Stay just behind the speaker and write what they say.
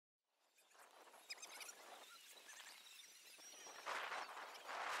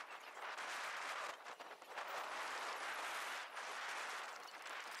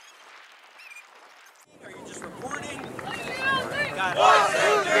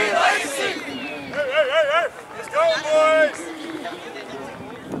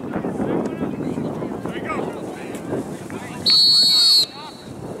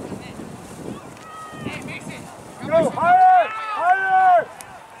Go, higher! Higher!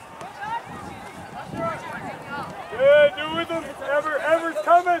 Good, do with them. Ever's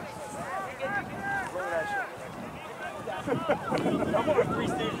coming. I'm on 3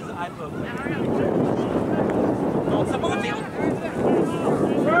 stages of iPhone. Oh, step on the field.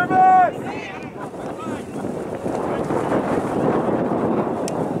 Service!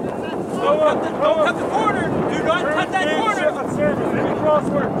 Don't cut the corner. Do not cut that corner. Service, any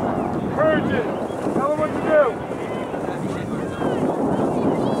crossword. Encourage it. Tell them what to do.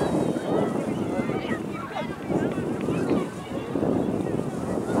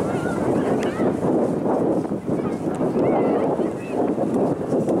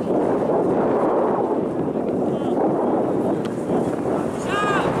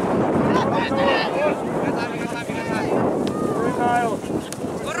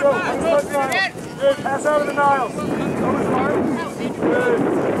 Good, pass out of the Niles.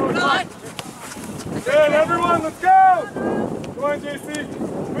 Good, everyone, let's go! Come on, JC.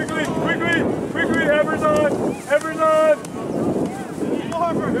 Quickly, Ever's on.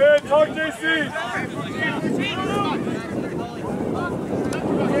 Good, talk, JC.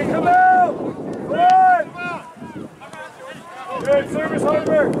 Okay, come out! Run! Good, service,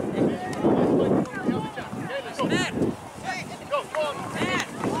 Harper.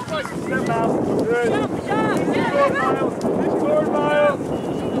 Step out. Good. Forward, Miles.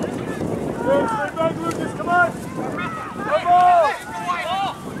 Good. Stay back, Lucas. Come on. Come on.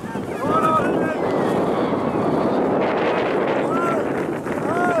 Come on.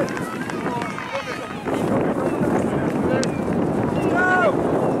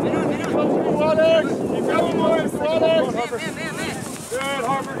 Keep going, boys. Good,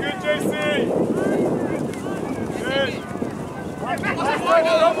 Harper. Good, JC. Good.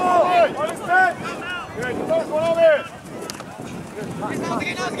 Double! On his back! Good, close one on there!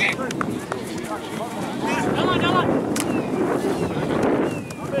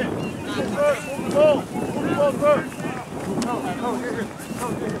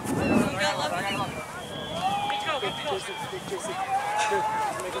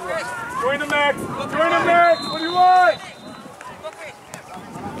 Join the Max! What do you want?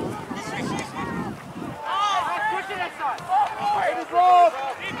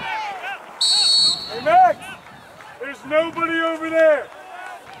 Hey Max, there's nobody over there.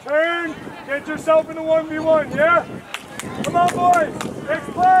 Turn, get yourself in a 1v1, yeah? Come on boys, next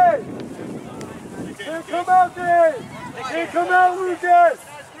play. Can't come out, Dave. Can't come out, Lucas.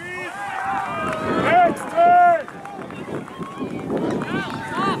 Next turn.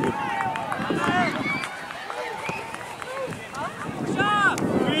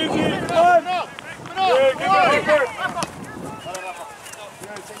 Easy, come on. Good, get back.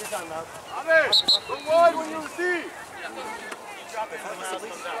 Take your time now. Go wide when you receive.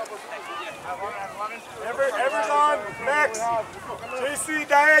 Ever's on. Max. JC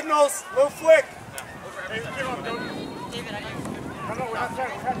diagonals. Low flick. Yeah,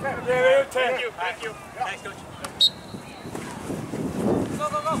 they're 10. Thank you. Thanks, coach.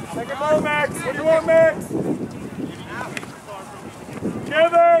 Go. Second ball, Max. What do you want, Max?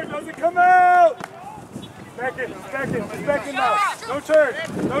 Together. Doesn't come out. Back in now. No turn.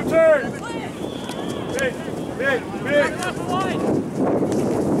 Big. Hey,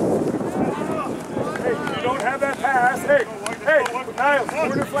 you don't have that pass. Hey, Niles,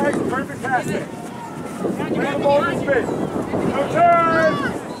 corner flag, perfect pass there. Bring the ball to space. No turn.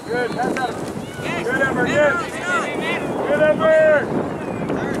 Good, pass out. Good, Ember, Good, Ember.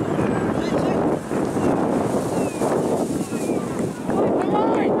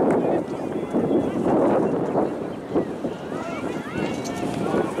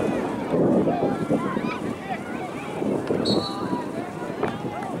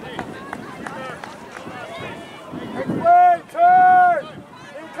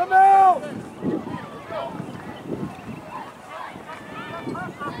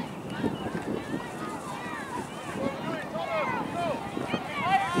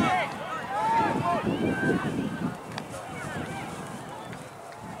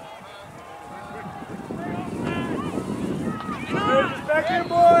 Back in,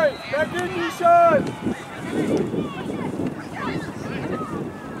 boys! Back in, Nishan!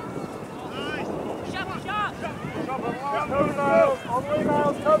 All the way,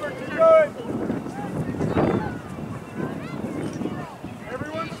 Miles, covered, keep going!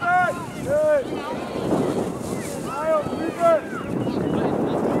 Everyone's back! Good! Miles, defense!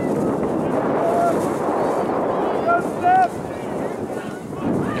 Just step!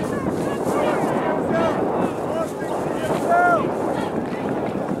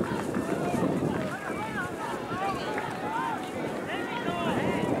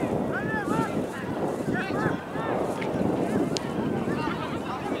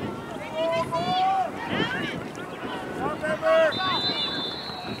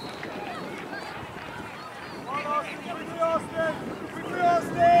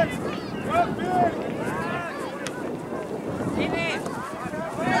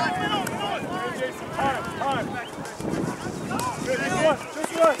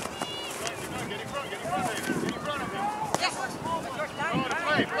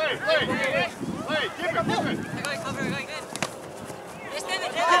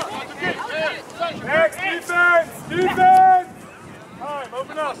 Defense! Time,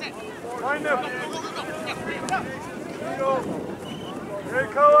 open up. Line them. Here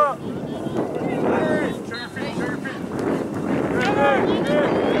you go up. Hey, show your feet, show your feet.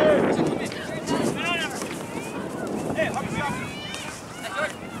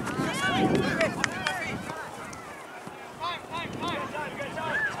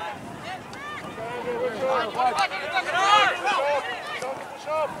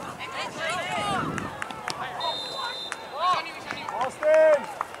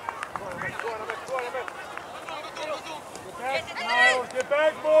 Get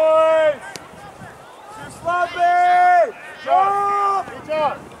back, boys! Too sloppy! Jump! Good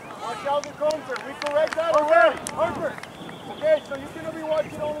job. Watch out the counter. We correct that already. Harper. Okay, so you're going to be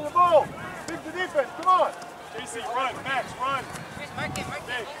watching only the ball. Pick the defense. Come on. JC, run. Max, run.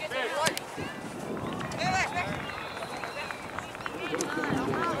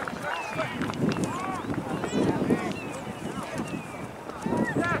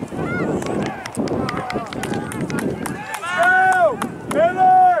 Go!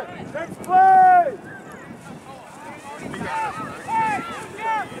 Miller! Next play!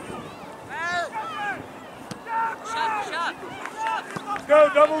 Let's go,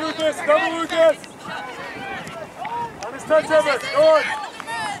 double Lucas, double Lucas! On his touch over, go on!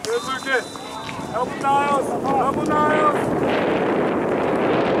 Good Lucas! Double Niles, double Niles!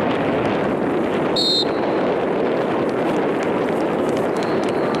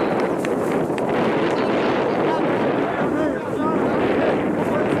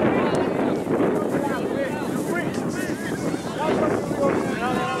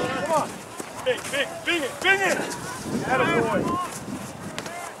 Bing it! Attaboy!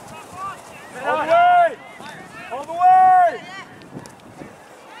 All the way! All the way!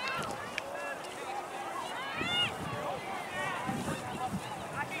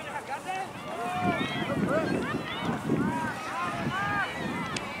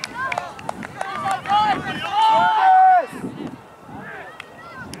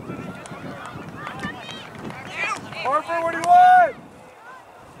 Harper, what do you want?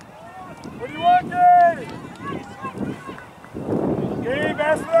 What do you want, Gabe? Gabe,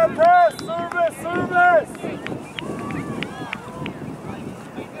 ask for that pass. Service, service.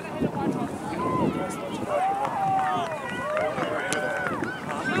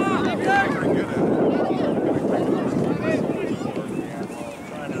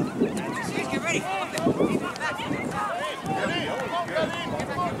 Get ready.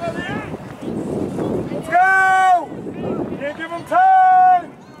 Let's go! Can't give him time!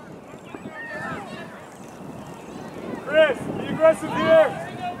 Chris, be aggressive here.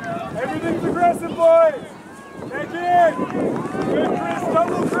 Everything's aggressive, boys. Back in. Good, Chris.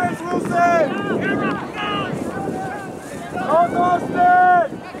 Double Chris Wilson. On Austin.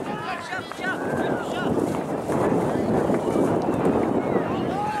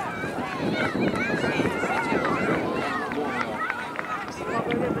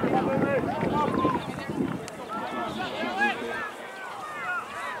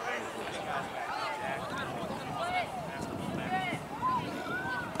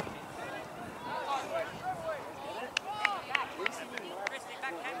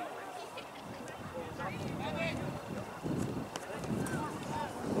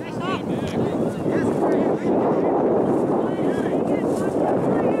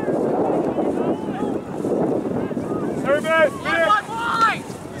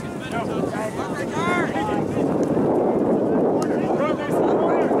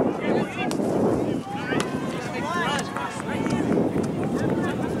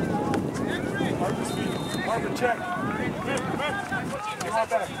 Check.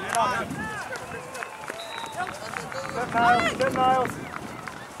 Set Niles.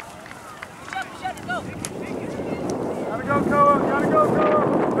 Gotta go, Koa. Gotta go, Koa.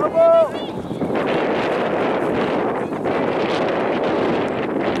 Go ball.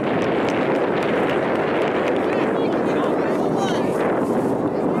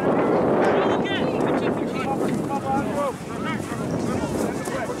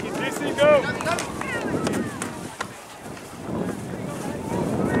 DC, go.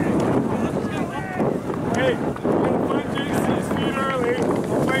 Hey, we're gonna find JC's feet early.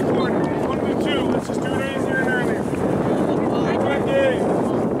 We'll play corner. 1 to 2. Let's just do it easier and earlier. Good game.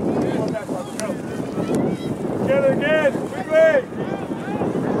 Together again. Quickly.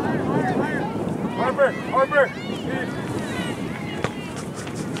 Harper. Harper. Steve.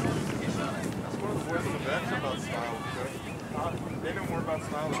 That's one of the boys on the bench about style. They know more about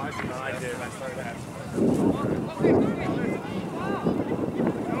style than I do. No, I did. I started to ask.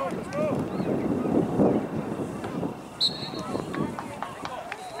 Let's go.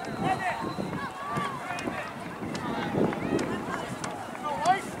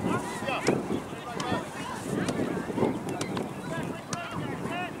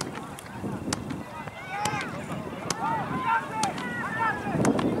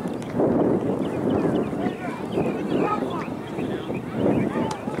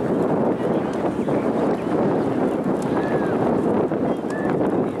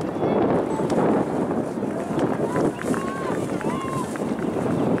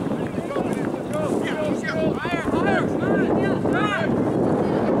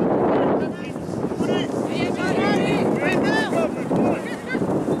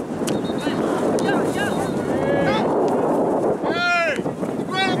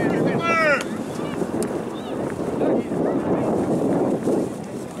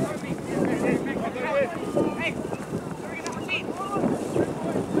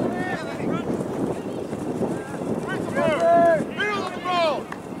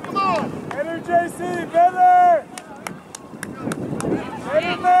 JC, better!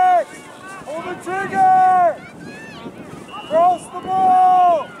 Better Max! Hold the trigger! Cross the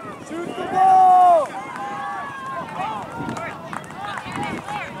ball! Shoot the ball!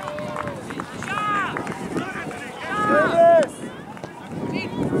 Dennis!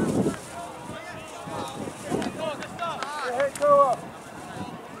 Your head go up.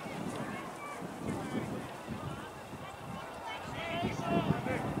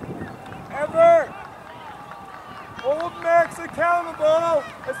 Ever! Hold Max accountable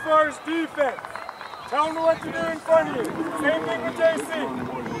as far as defense. Tell him what to do in front of you. Same thing with JC.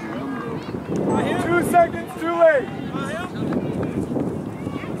 2 seconds too late.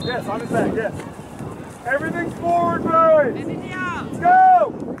 Yes, on his back, yes. Everything's forward, boys. Let's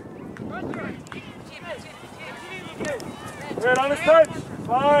go! Good, on his touch.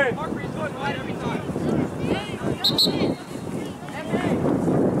 Fine.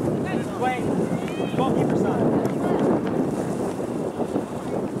 Wayne, goalkeeper side.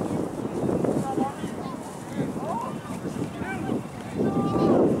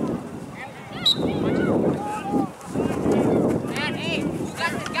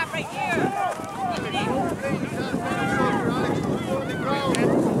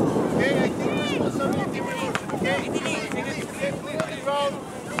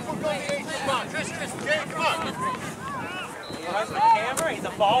 He's a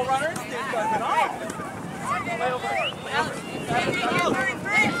ball runner. Dude's got it off.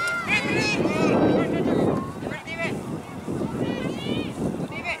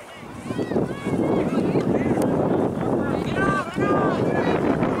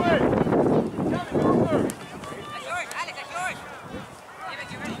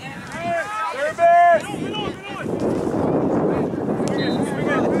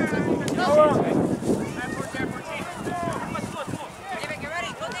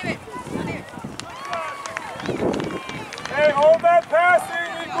 Hey, all that passing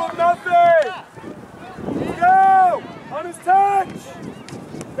equals nothing. Let's go. On his touch.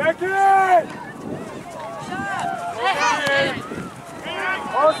 Back in.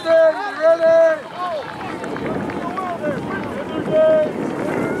 Austin, you ready?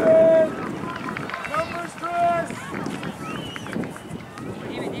 Numbers, Chris.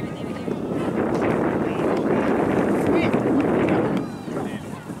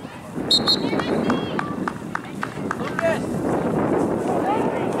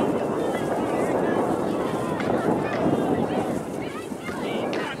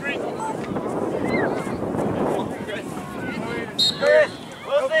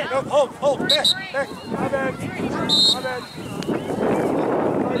 Hold, back. My bad. My bad.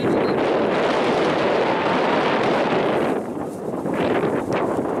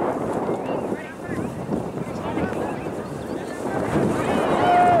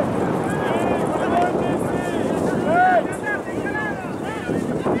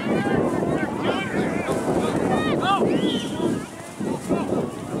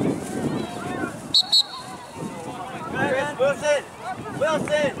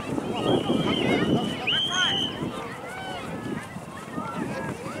 Wilson!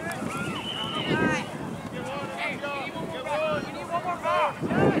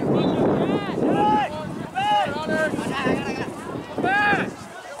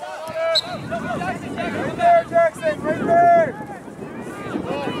 Right there, Jackson, right there!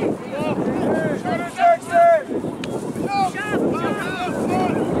 Shooter Jackson!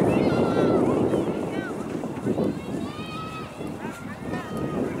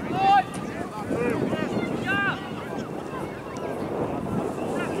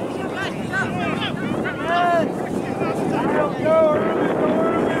 Go early, go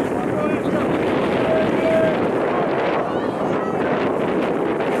early!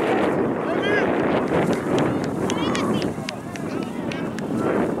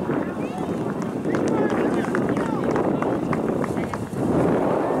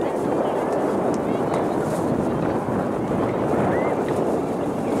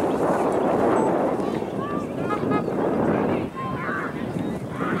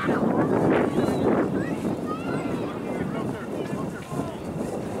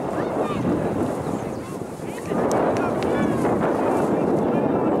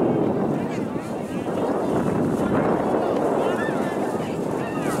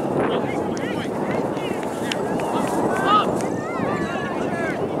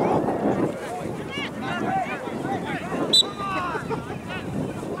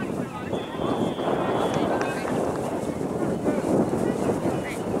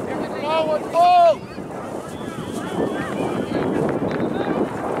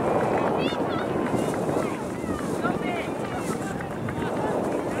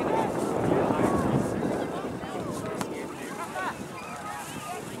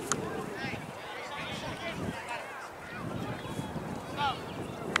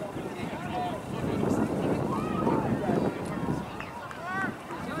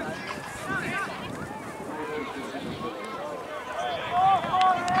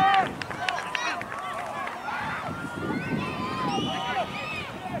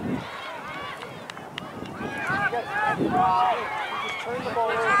 the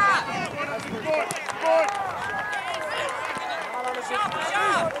ball early.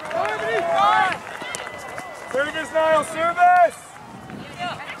 Service, Niall, service!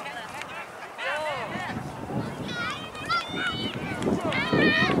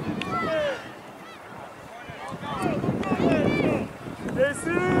 JC!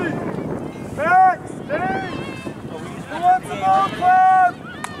 Max! Dave! Who wants the ball, club?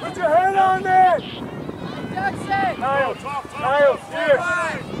 Put your hand on it! Niall, Niall, here!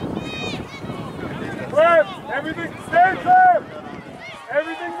 Clem, everything, stay Clem!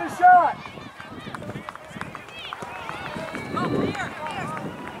 Everything's a shot!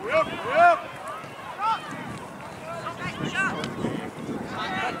 Yep.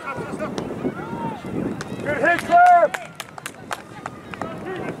 Good hit, Clem!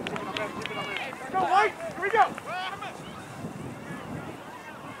 Go, White! Here we go!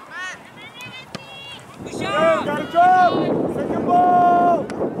 Got a drop! Second ball!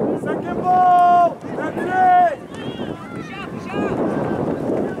 Second ball! That's it!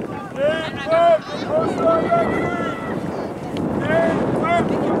 Hey, Clem! Close to our back three! Hey, Clem!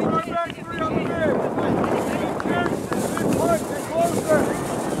 Close to our back three on the mid! Get closer!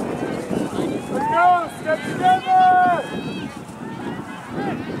 Let's go! Step together!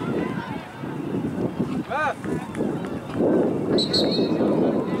 Back!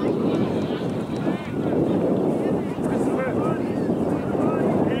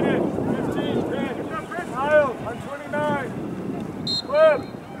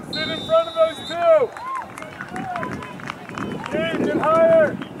 Sit in front of those two. Dave, get higher.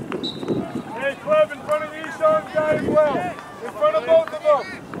 Hey, Clem, in front of Eshan's guy as well. In front of both of them.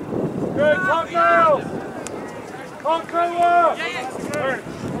 Good, talk now. Talk Noah.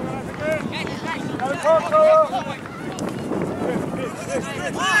 Gotta talk Noah.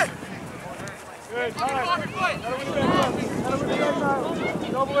 Good, high. Gotta win it back.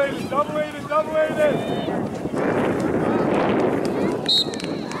 Double it.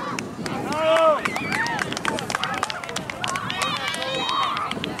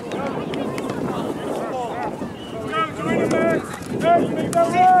 Hey, you make that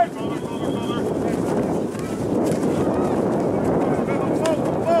right!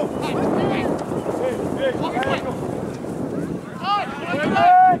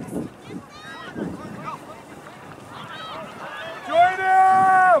 Join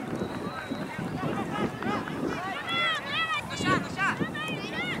him!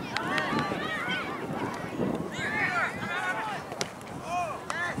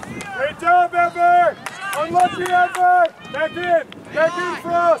 Great job, Ever! Unlucky, Ever! Back in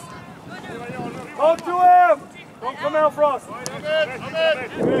Frost! Talk to him! Don't come out, Frost! I'm in!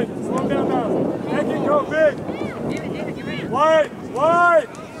 Good, slow him down now. Back in, go, big! Wide! Frost,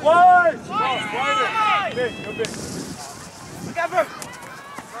 wider! Big, go big. Look out, bro!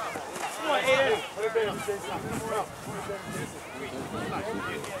 Come on, Aiden! Put it big,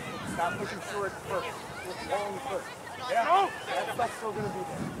 stop pushing short first. Look long first. Yeah, that stuff's still gonna be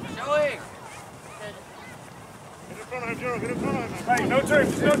there. Showing! Get in front of him, Gerald. Get in front of him. Right, no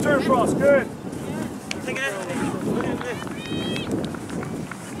turn, Frost. Good. Take it in. Look at this.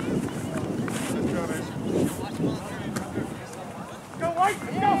 Go, White.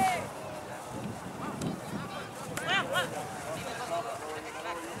 Let's go.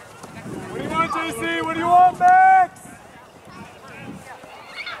 What do you want, JC? What do you want, Max?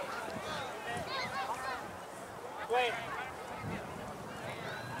 Wait.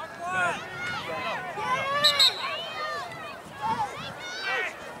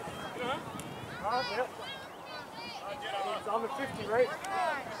 It's on the 50, right?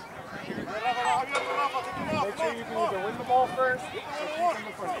 Make sure you can either win the ball first or keep him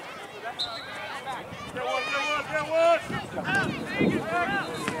in front. Get one.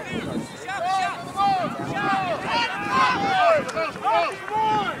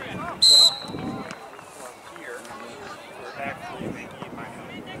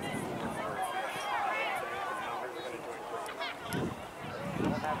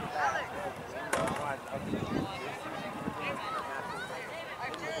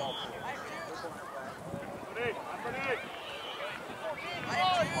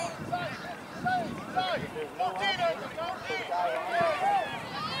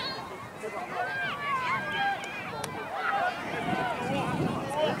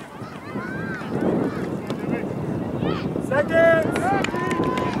 Seconds!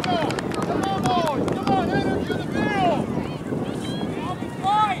 Come on, boys! Come on, energy in the field!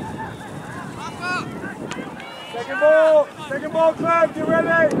 Second ball, Clem, get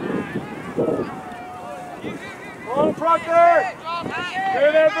ready! Ball Proctor!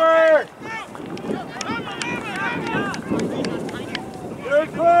 Good effort!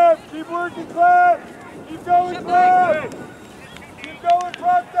 Good, Cliff. Keep working, Cliff. Keep going, Cliff. Keep going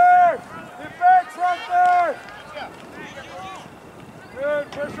front there. Get back front there.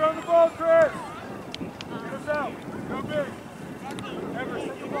 Good. Pressure on the ball, Chris. Get us out. Go big. Ever,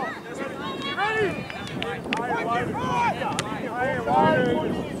 set the ball. Ready? Higher, wider. Higher, wider.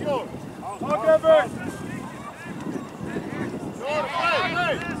 I'll get back.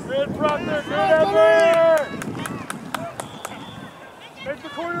 Good front there. Good, Ever. Make the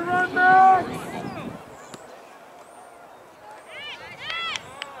corner run, Max.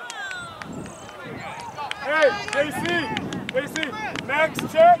 Hey, JC, Max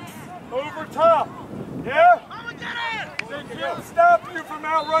checks over top. Yeah? They can't stop you from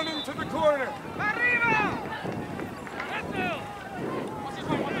outrunning to the corner.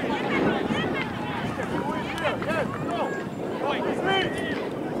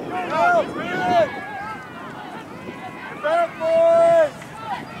 Back, boys!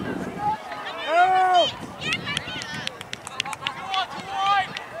 Out!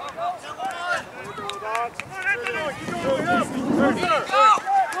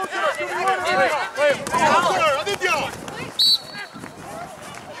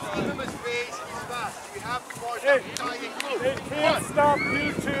 They can't stop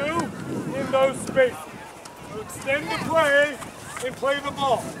you two in those spaces. So extend the play and play the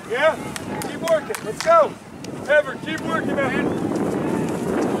ball. Yeah? Keep working. Let's go. Ever, keep working at it.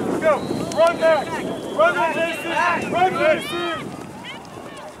 Let's go. Run back. Run that, JC. Run, JC.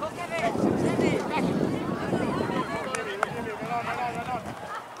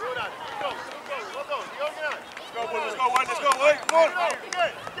 Let's go, wait, come on.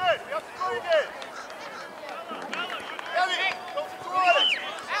 Good. We have to go again. Ellie, go to it.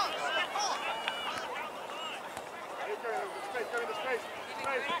 Carry the space.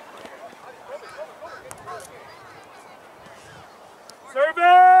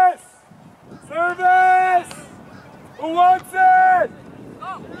 Service! Service! Who wants it?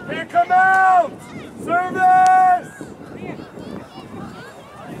 Can't come out! Service!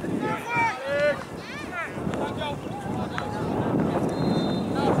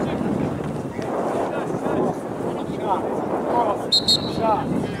 Shot.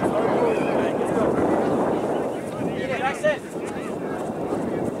 Let's go. That's it.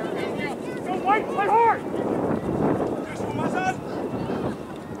 Go, White, play hard!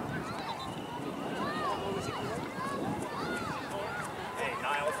 Hey,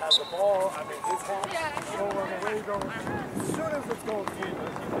 Niles has the ball. I mean, his hands go on the way going. As soon as it's going through.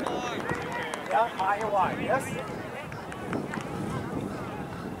 Yeah, high and wide. Yes?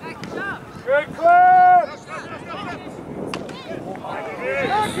 Good clip!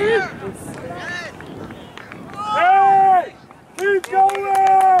 Hey! Keep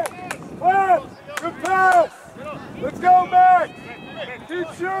going! Clip! Good pass! Let's go, Mac! Keep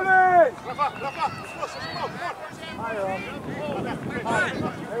shooting!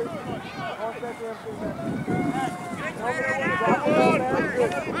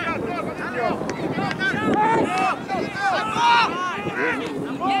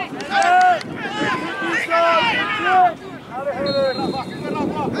 Out of here!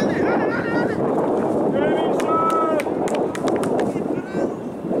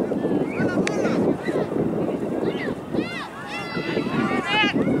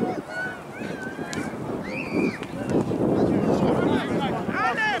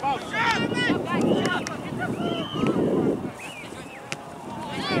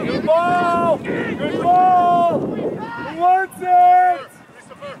 Good ball! Good ball! Who wants it?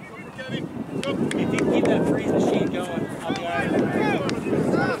 If you keep that freeze machine going, I'll be alright.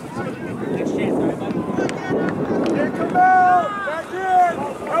 Next chance, alright, buddy? Here, come out! Back in!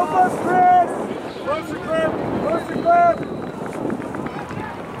 Help us, Chris! Closer, Cliff! Closer, Cliff!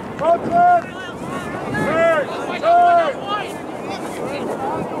 Come on, Cliff! Turn! Turn!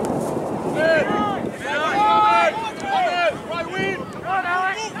 Right wing! Run,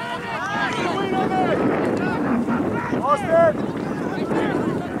 Alex! Right wing on there! Austin!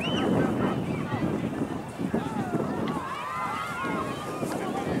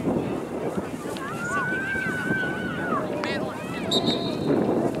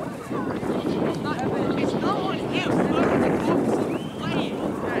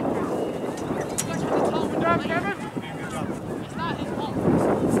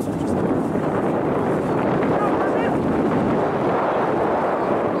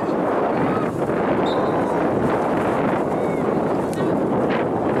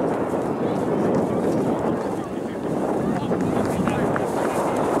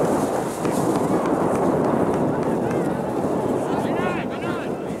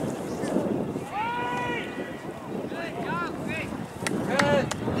 Good.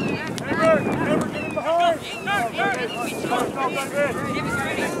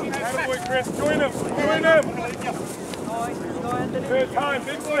 Attaboy, Chris. Join him. Join him. Good time.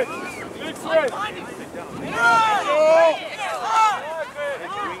 Big switch. Big switch.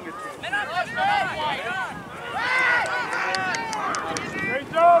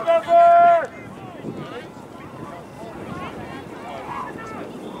 Great job, Ever!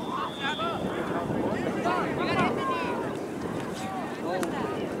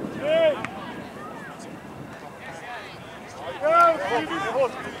 Hey! Go!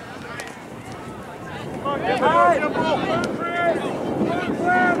 Come on, get behind! Come on, Chris!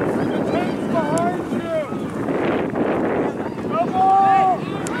 Come the tape's behind you! Come on!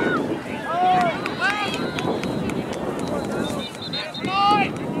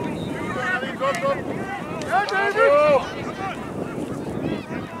 Yeah, David!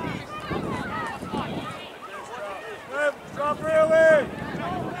 Drop railing!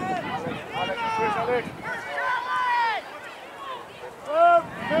 Alex. Up,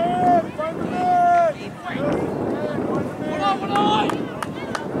 man! Find the man! Hold on!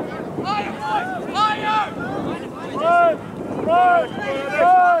 Higher!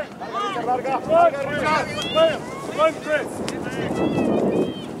 Run, Chris!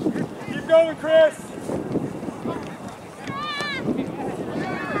 Keep going, Chris!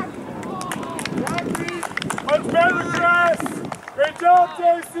 Much better, Chris! Great job,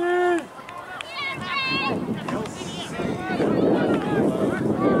 JC!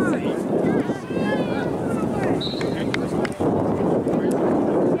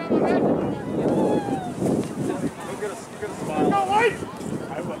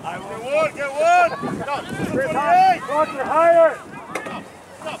 Get one! Chris, Walker, higher!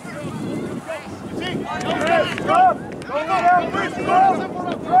 Chris, stop! Don't let out, Chris, stop!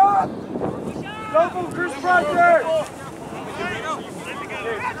 Drop! Double Chris right there!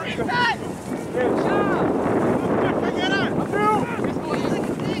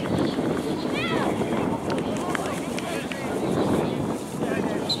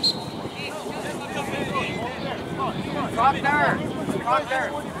 Drop there! Drop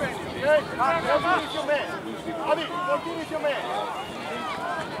there! Adi, go finish your man.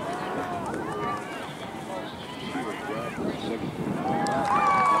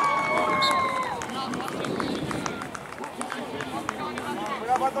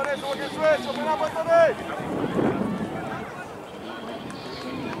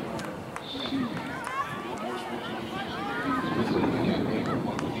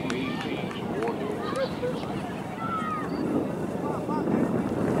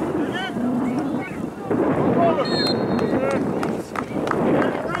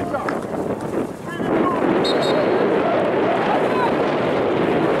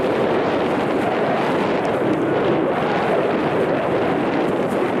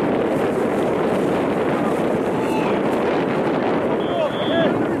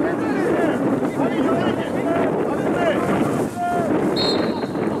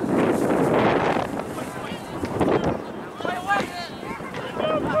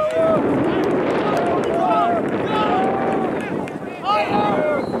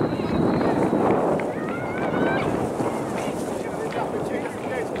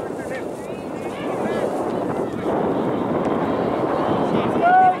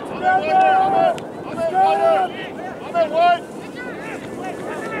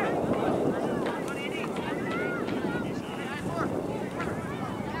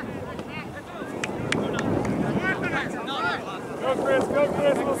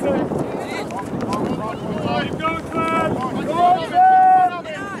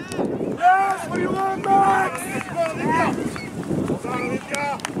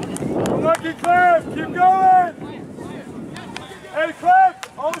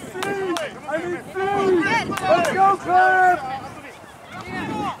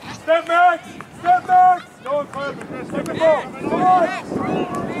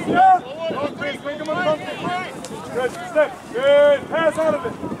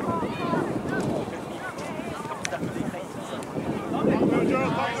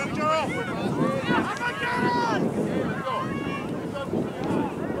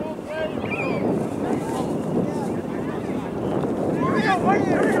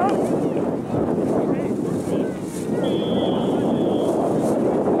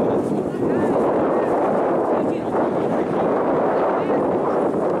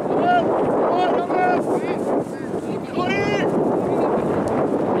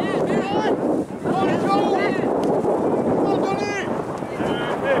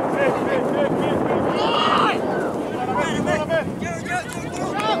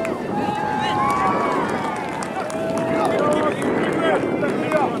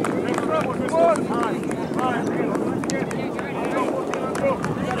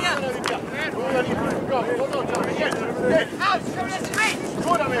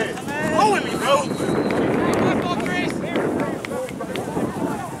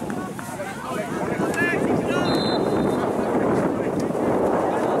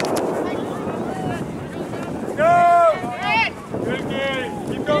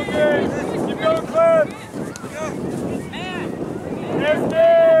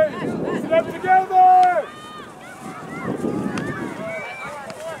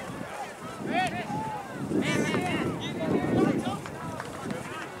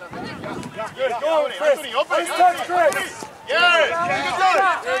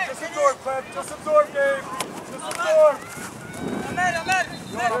 Clef, just absorb, Gabe. Just absorb. Ahmed.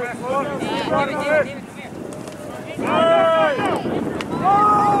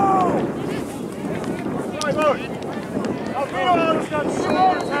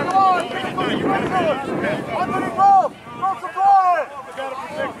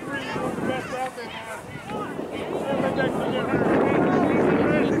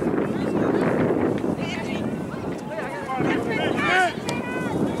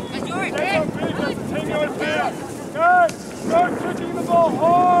 Start kicking the ball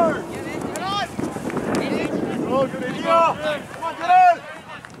hard! Oh, good idea! Come on, get in!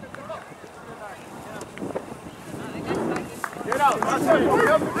 Get out! That's it!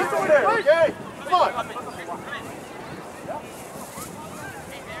 This over there, okay? Come on!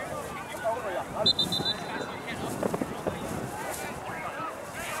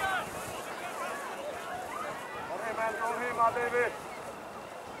 Okay, man, go ahead, my baby!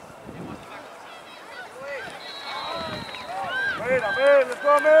 Wait, let's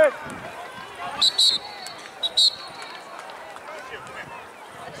go, man!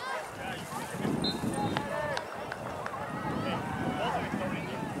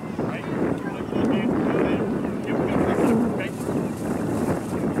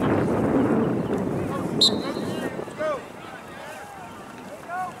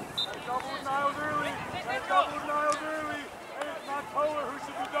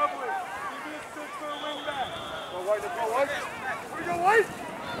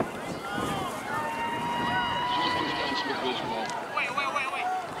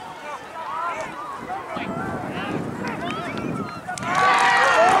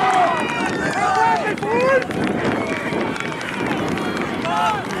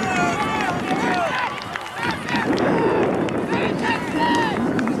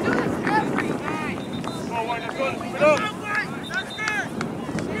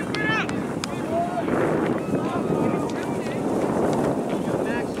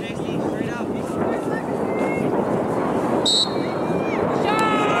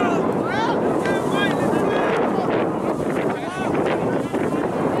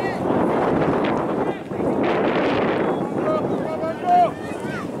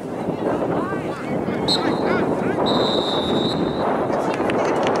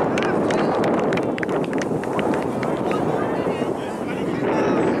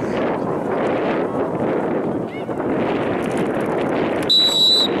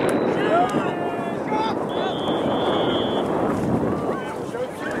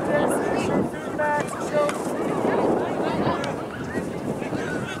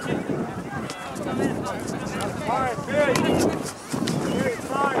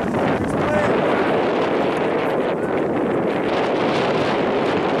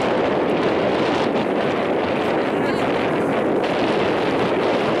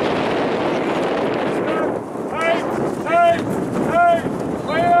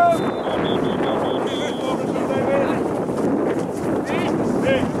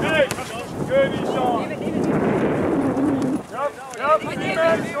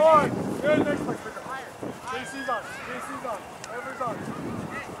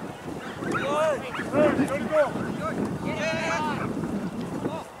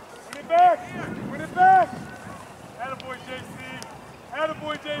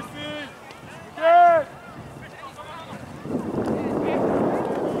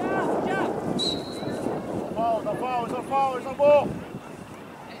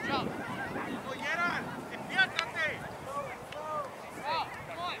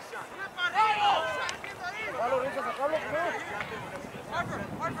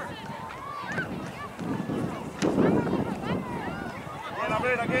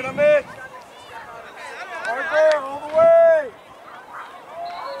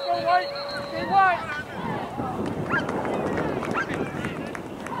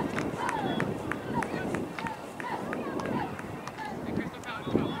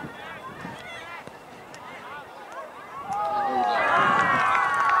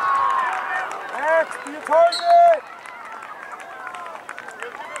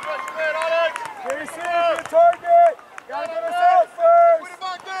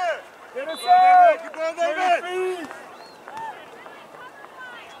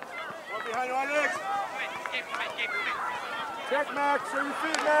 Check, Max. Show your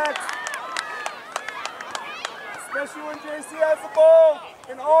feet, Max. Especially when JC has the ball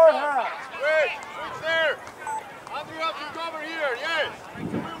in our half. Wait, switch there. Andrew, you have to cover here, yes. We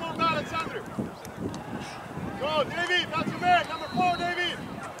move Alexander. Go, David, that's your man. Number 4, David.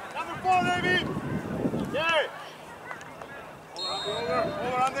 Number 4, David. Yeah.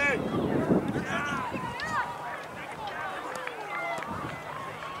 Over, Andy.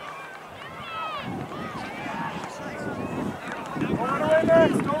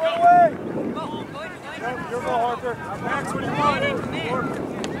 Your ball, Arthur. Max, what do you want?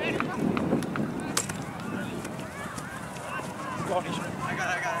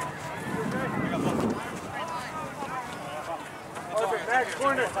 Arthur, Max,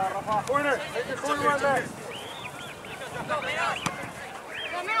 corner. Corner. Take your corner right back.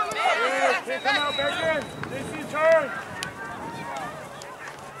 Yeah, can't come out back in. JC, turn.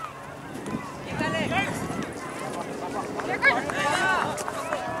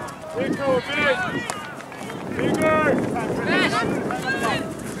 Big go, big. Bigger.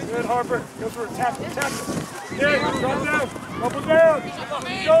 Good, Harper. Go for it. Tap it, tap it. Yeah, drop down. Double down.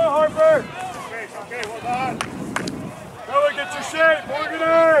 Go, Harper. Okay, well done. Noah, get your shape.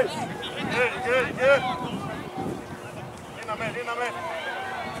 Organize. Good, good, good. In a man, in a man.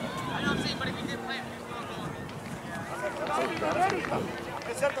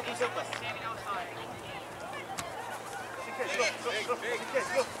 Cerca, con cerca.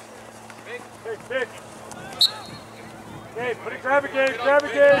 Big. Gabe, put it, grab it, Gabe, grab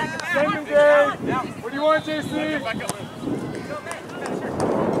it, Gabe. Send him, Gabe. What do you want, JC?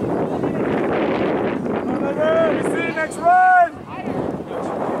 You see, next run.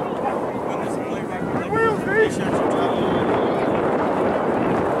 Wheels, Beach.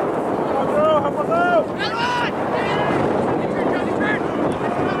 Help us out.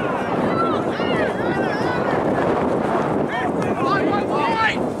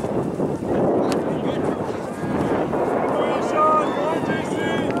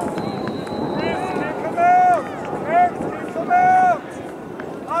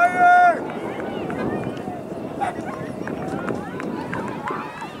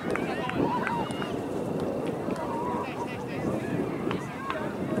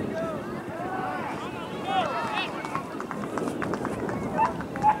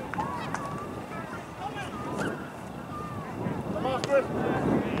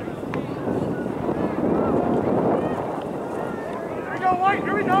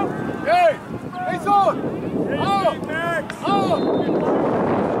 Here we go. Hey, hey, son. Oh, Max. Oh.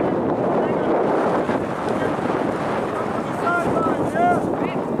 Sideline, yeah.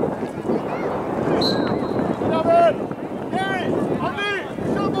 David. Hey, Andy,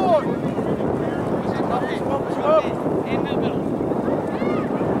 Shelboy. Up. In the middle.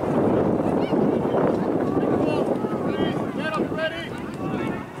 Get up, ready.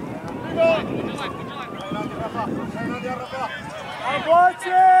 Go. I'm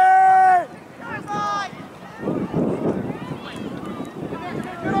watching!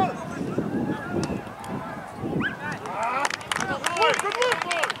 Good work,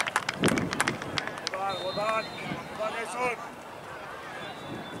 boy! Hold on.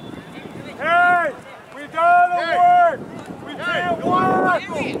 Hey! We gotta work! We can't work!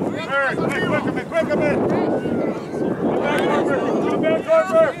 Quick. Put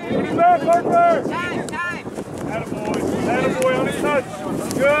it back, Harper! Time! Attaboy on his touch.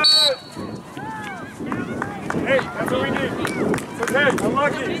 Good. Hey, that's what we need. It's okay.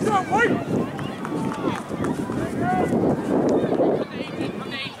 Unlucky. He's on point.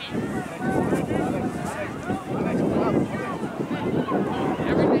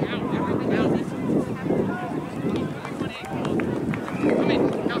 Everything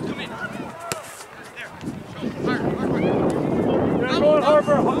out. Come in. There.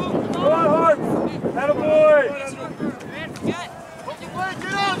 Harper. Go on, Harper. Attaboy.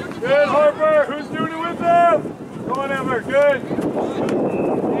 Good, Harper. Who's doing it with them? Go on, Emmer. Good.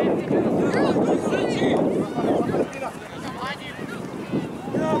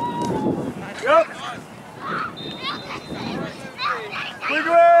 Yep.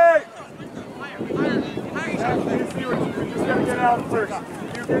 Quickly. We just got to get out first.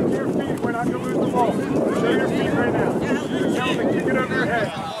 You get to your feet. We're not going to lose the ball. Show your feet right now. Tell them to kick it over your head.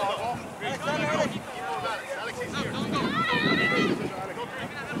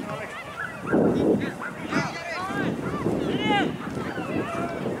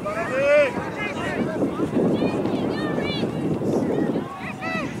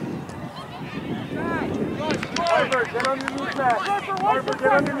 Harper, get underneath Max. Harper,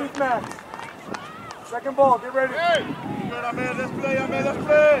 get underneath Max. Second ball, get ready. Hey, good, Ahmed, let's play.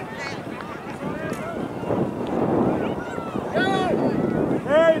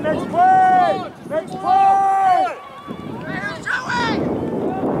 Hey, next play! Next play! Here's Joey!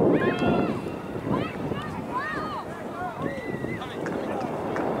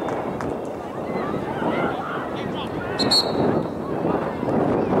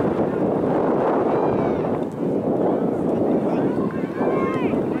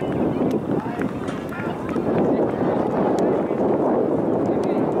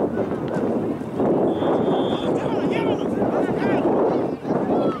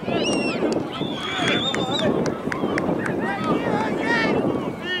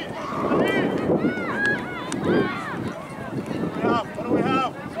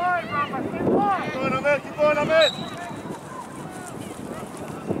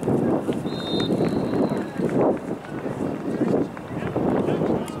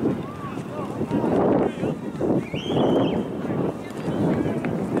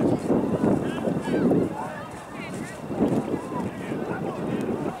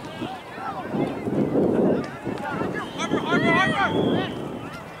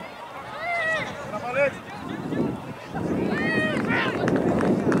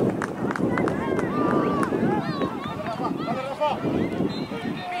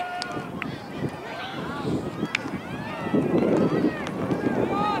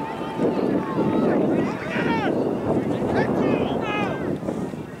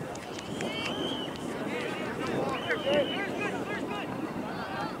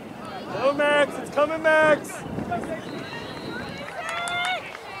 coming, Max.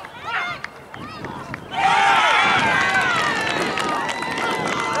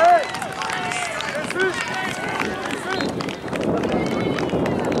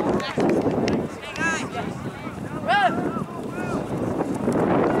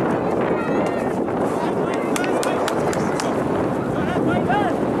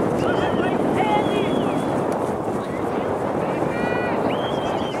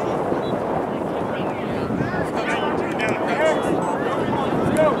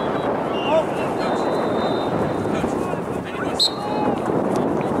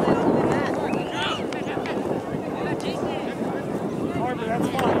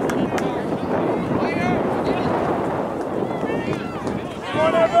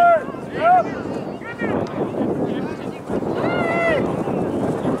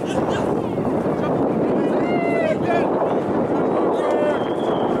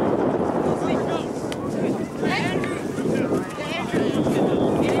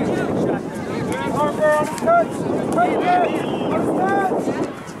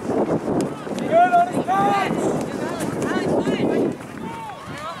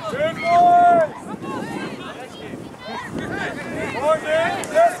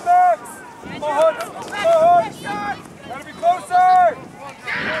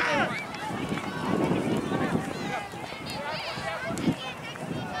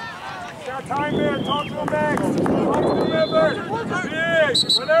 Time there, talk to him next. Talk to the member.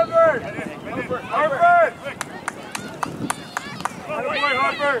 Big, whatever. Harper. Attaboy,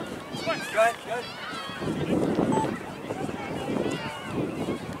 Harper. Good, good.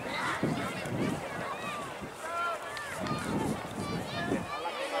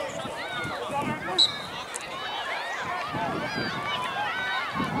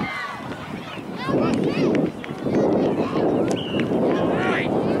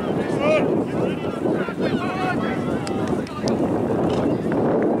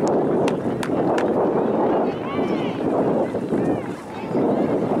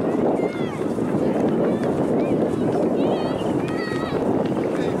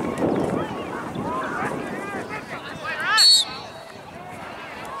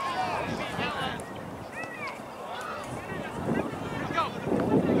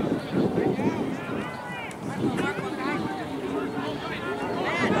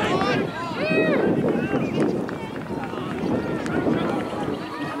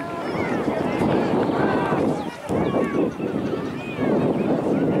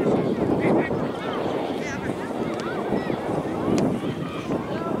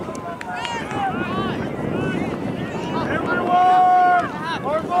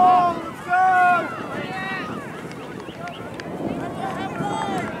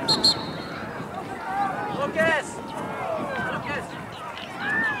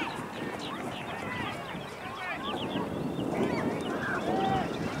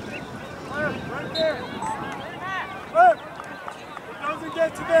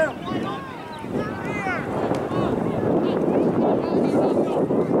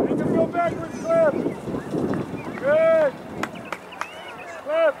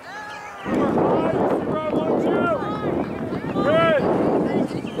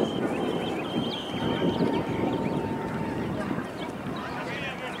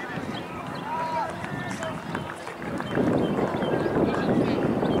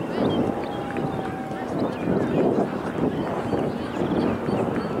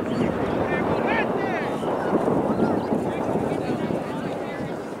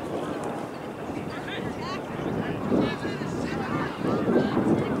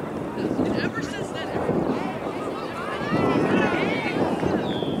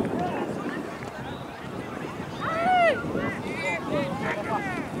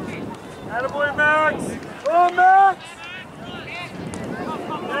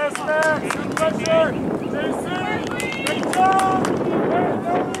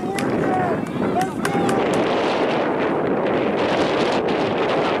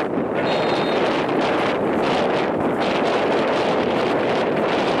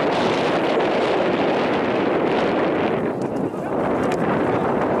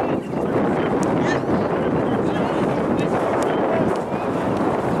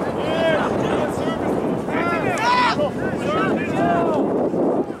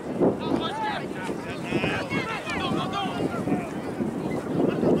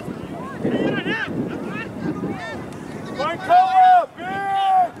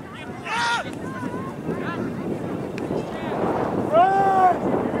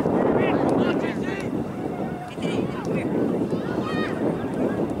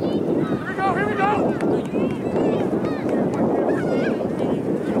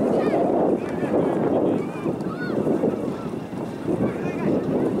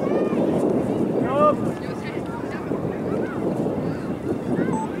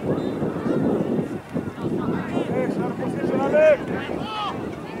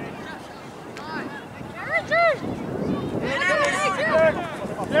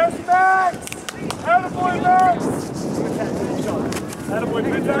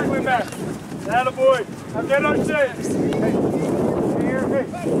 good tackling back. Attaboy. Now get on six. Hey. Here. Hey.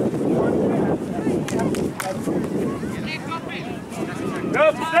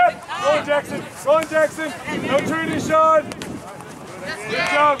 Go, step. Go on, Jackson. Go on, Jackson. No turning, Sean. Good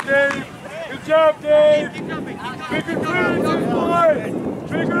job, Dave. Good job, Dave. Bigger clearances, boy.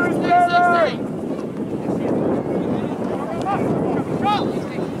 Bigger is better.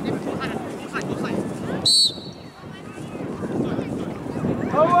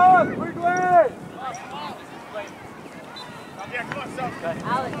 Go on, quickly. Yeah, come on, South.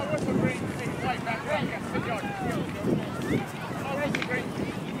 Alex.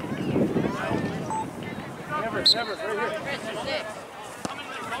 Never, right here.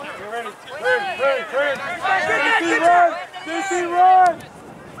 Get ready. Turn. DC, run.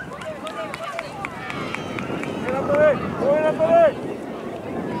 Get up the leg. Going up the leg.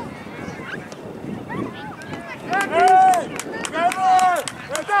 Hey! Trevor!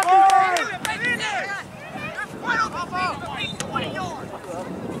 That's fine!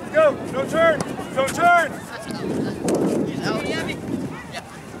 Go! Don't turn! Don't turn!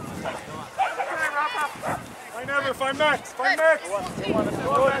 Find Ever, find Max! Find Max! Go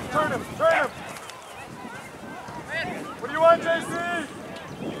ahead, turn him! What do you want, JC?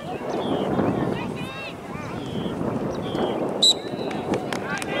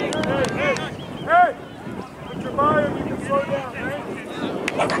 Hey! If you're by him, you can slow down, right?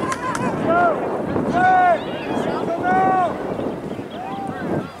 Go! Hey! Come out!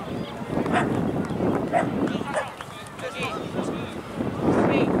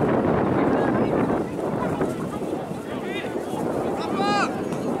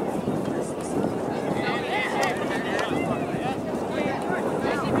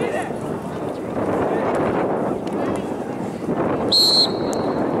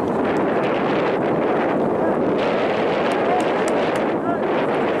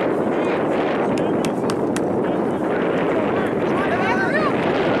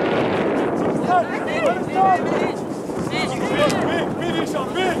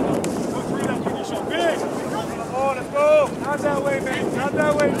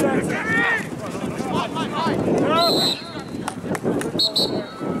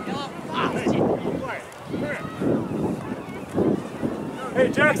 Hey,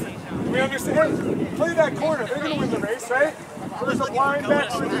 Jackson, we understand. Play that corner. They're going to win the race, right? So there's a blind back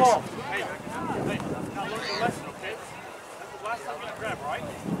to the ball. Hey, now learn the lesson, okay? That's the last time you're going to grab, right?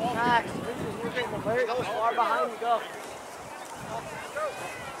 Max, go as far behind you go.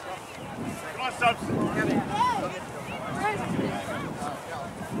 Come on, subs.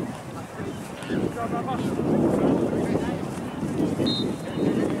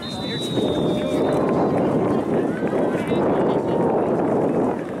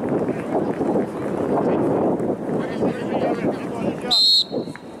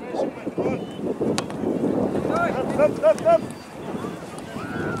 Up.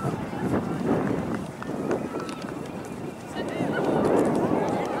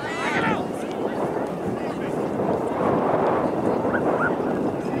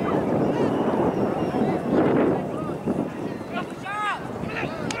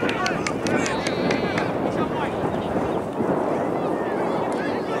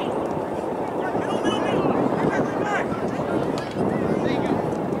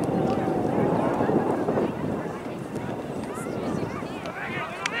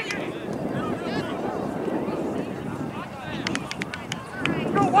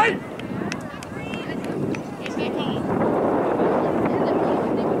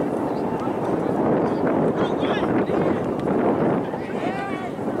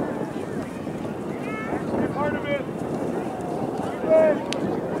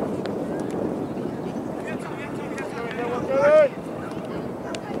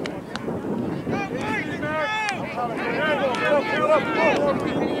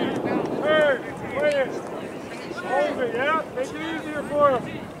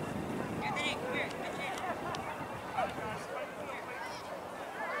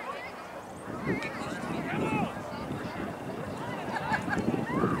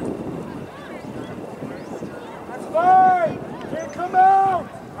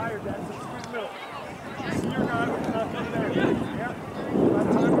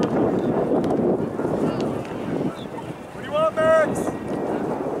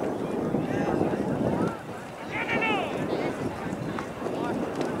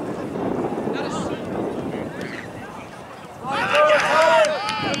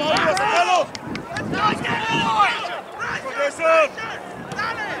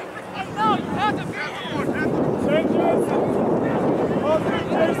 Send Jensen!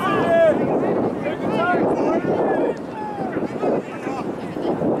 Jason in!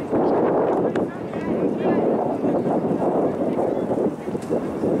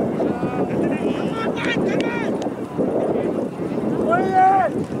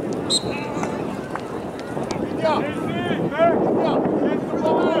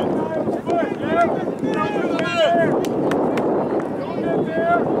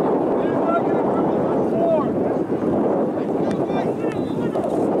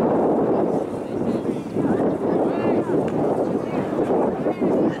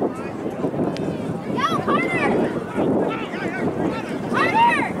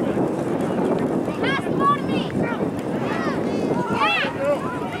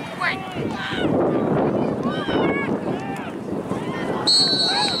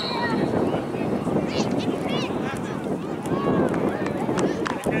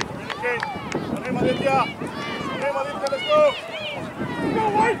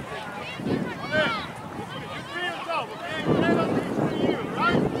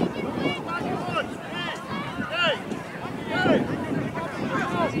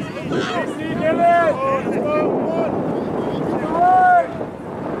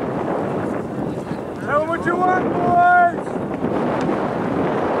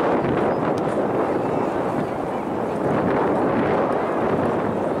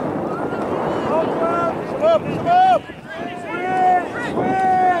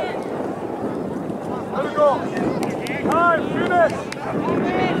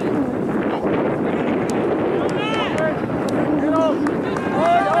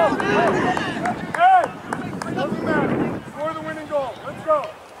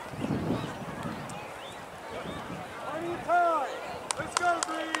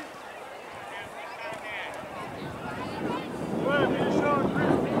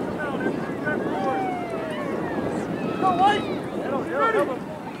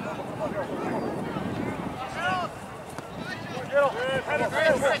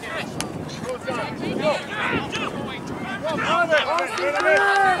 Good,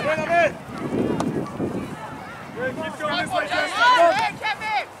 keep going this way, Justin. Come on.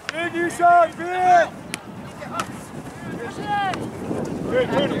 Big you shot, big. Good,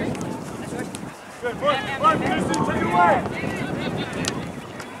 good. Good, one, Christy, take it away.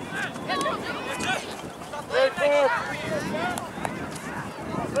 Good,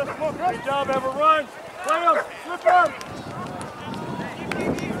 good job, Ever. Run. Play him. Flip him.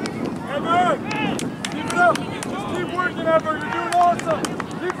 Ever. Keep it up. Just keep working, Ever. You're doing awesome.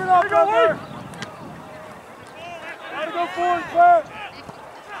 Keep it up, Ever. Gotta go forward, Clint.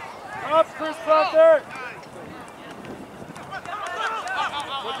 Up, Chris, out there.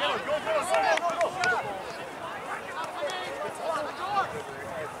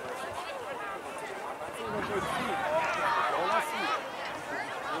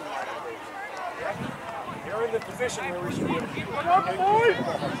 You're in the position where we should be. Come on, boy!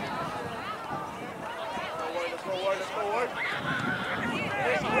 Let's go wide.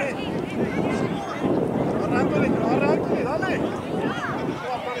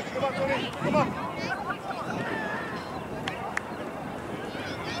 Come on.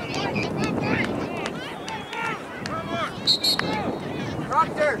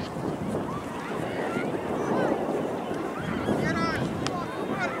 Proctor!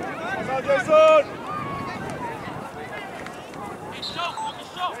 Come on, Jason!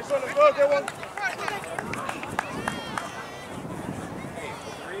 Jason, let's go, get one.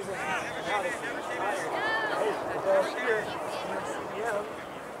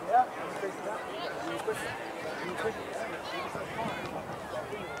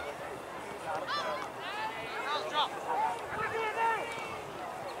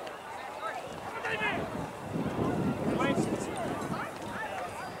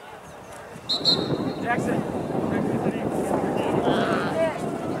 Jackson.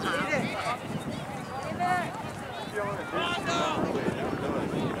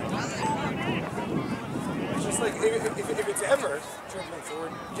 It's just like if it's ever dribbling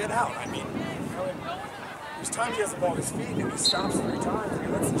forward, get out. I mean, there's times he has the ball at his feet and he stops 3 times and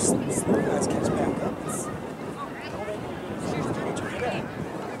he lets the slow guys catch back up. It's what you get at.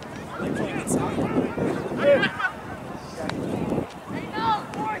 They're playing inside. Good.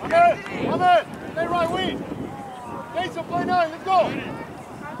 Okay, come in. Stay right wing. Jason, play 9. Let's go.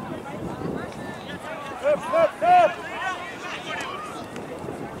 Step.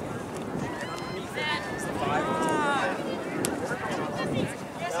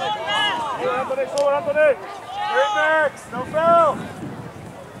 Anthony. Great Max. No foul.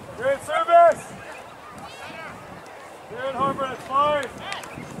 Good service. Good, Harper. That's fine.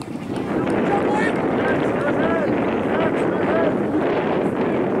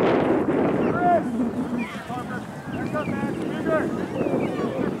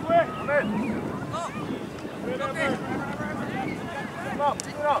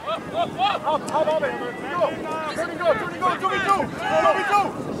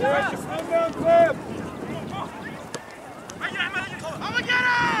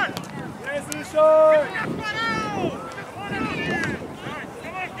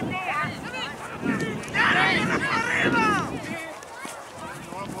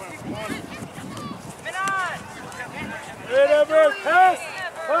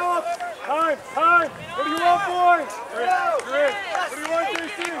 Time! What do you want, boys? You're in. What do you want,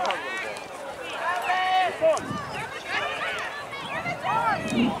 JC?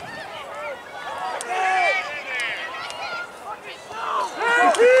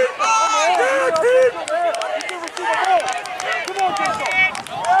 Keep!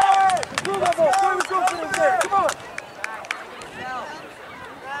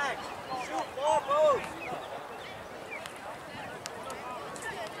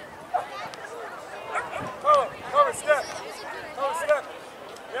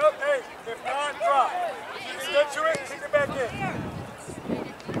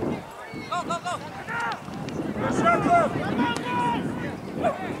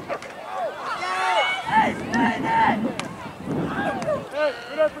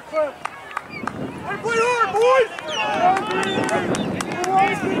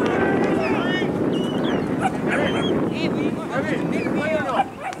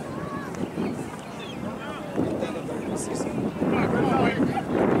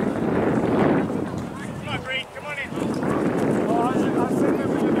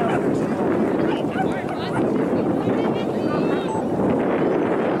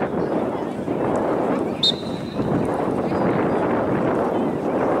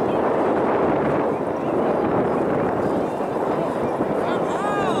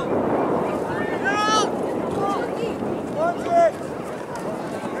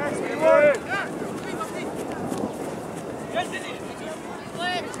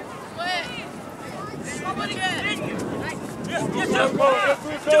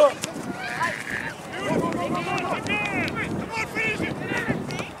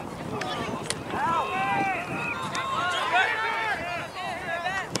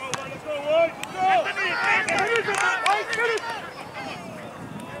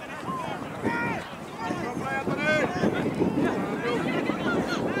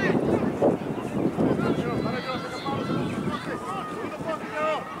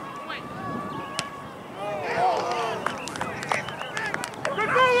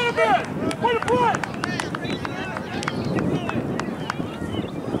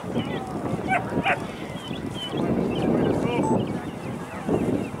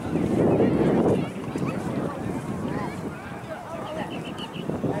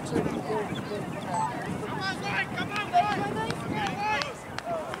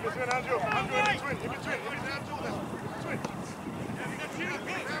 Andrew, in between. In between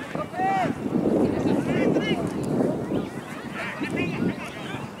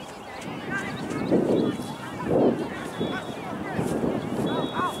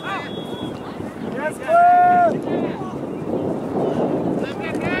Yes, clear!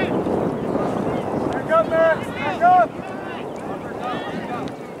 Back up, Max! Back up!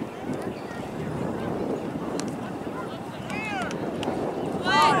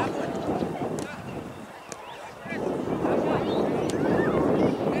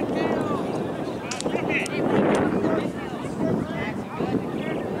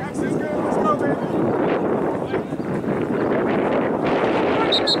 Max is good. Let's go, baby.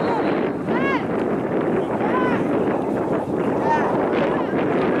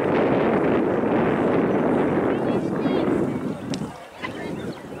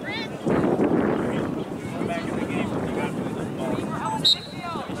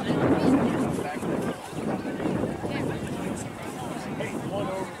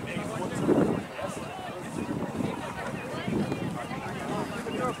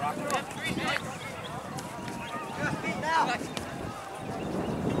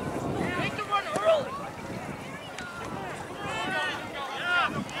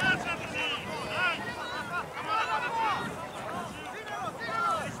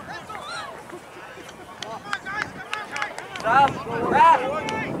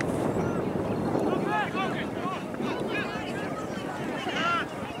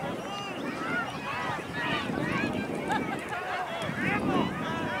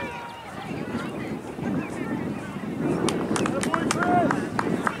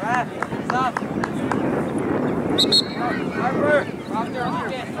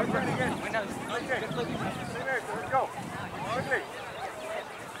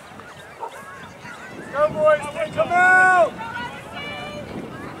 Go, boys! Come out!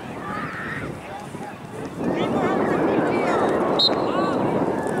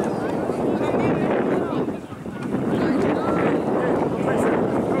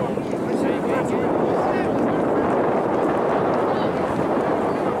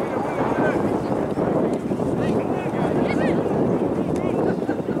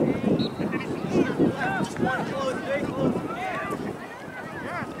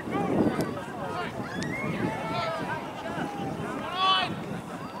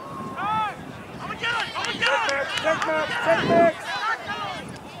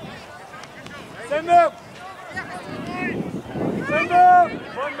 Send up! Send up!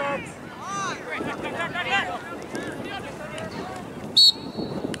 1 Max.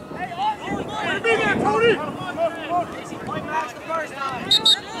 Way to be there, Cody! Point Max the first time.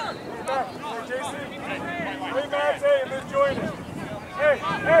 Hey, Max, hey, and then join it. Hey,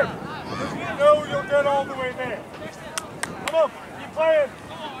 you know you'll get all the way there. Come on, keep playing.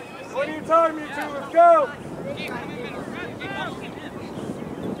 What are you telling me to? Let's go!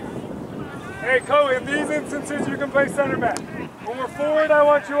 Hey, Cody, in these instances, you can play center back. When we're forward, I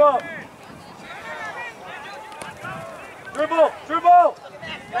want you up. Dribble! Dribble!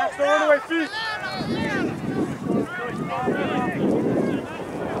 Max, don't run away, feet.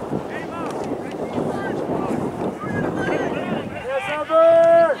 Yes,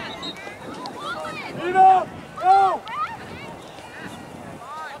 Albert! Beat up! Go!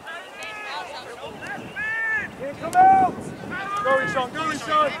 Can't come out! Go, Ishan! Go,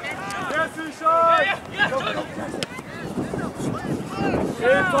 Ishan! Yes, Ishan!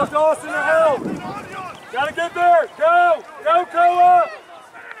 Hey, fuck Austin to help! Gotta get there! Go! Go, Koa!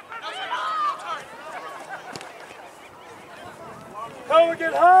 Koa,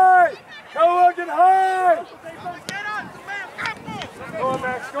 get high! Koa, get high! Go on,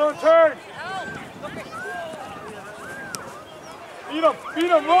 Max. Go on, turn! Beat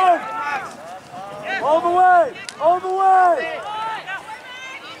him, run! All the way! All the way!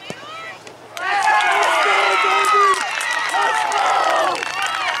 Let's go, baby! Let's go!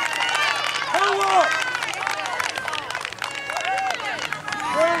 Koa!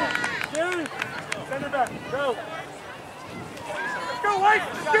 Game! Send it back. Go! Let's go, White!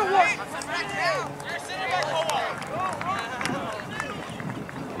 Let's get one!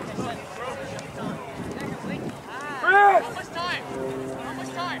 Chris! How much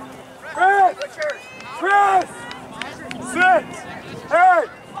time? Chris! Sit! Hey!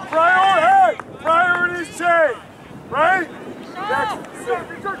 Priorities change! Right? Jackson, sit.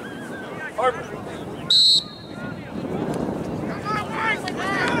 Harper.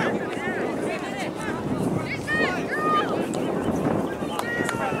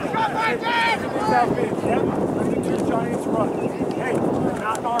 South Beach, yep. The 2 Giants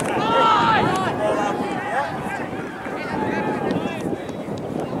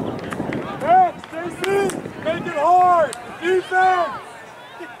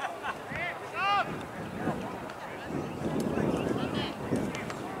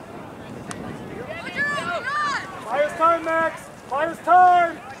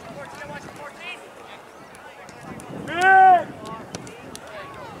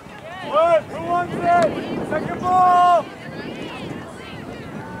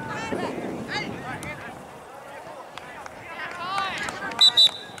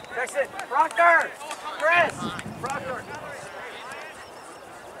Proctor! Chris! Proctor!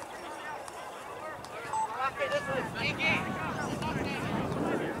 Okay, this way.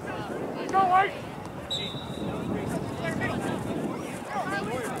 Go, White!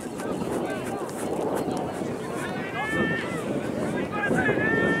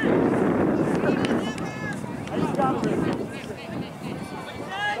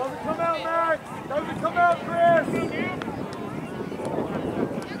 Doesn't come out, Max! Doesn't come out, Chris!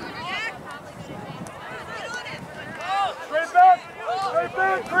 Straight back! Straight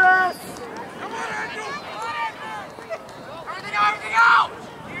back, Chris! Come on, Andrew! Everything out!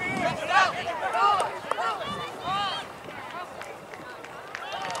 Everything out!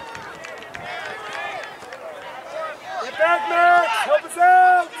 Get back, Max! Help us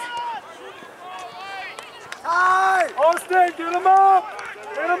out! Hi! Austin, get him up!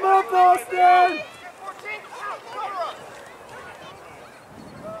 Get him up, Austin!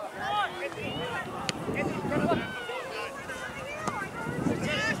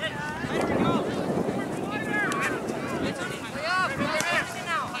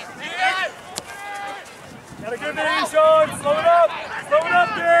 Gotta get there, Sean! Slow it up! Slow it up,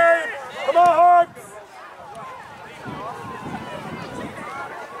 Dave! Come on, Hawks!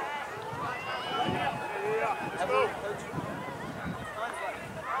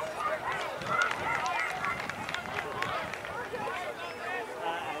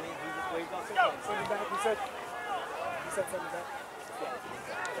 Send it back, he said send it back.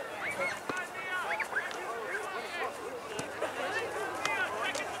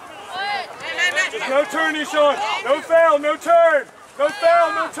 Just no turning, Sean. No foul, no turn. No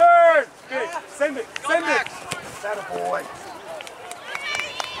foul, no turn. Okay, send it, send it. That a boy.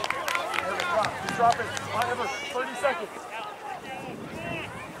 Just drop it. Whatever, 30 seconds.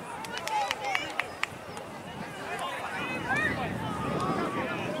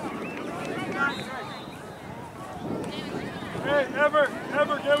 Hey, Ever,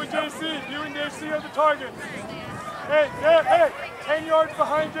 get with JC. You and JC are the targets. Hey, 10 yards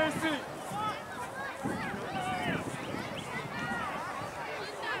behind JC.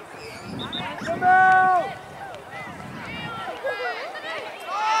 Come out!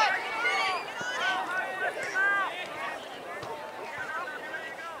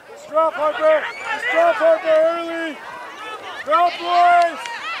 Just drop, Harper. Just drop, Harper, early. Drop, boys.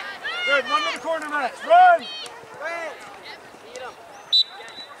 Good, run to the corner, Max. Run!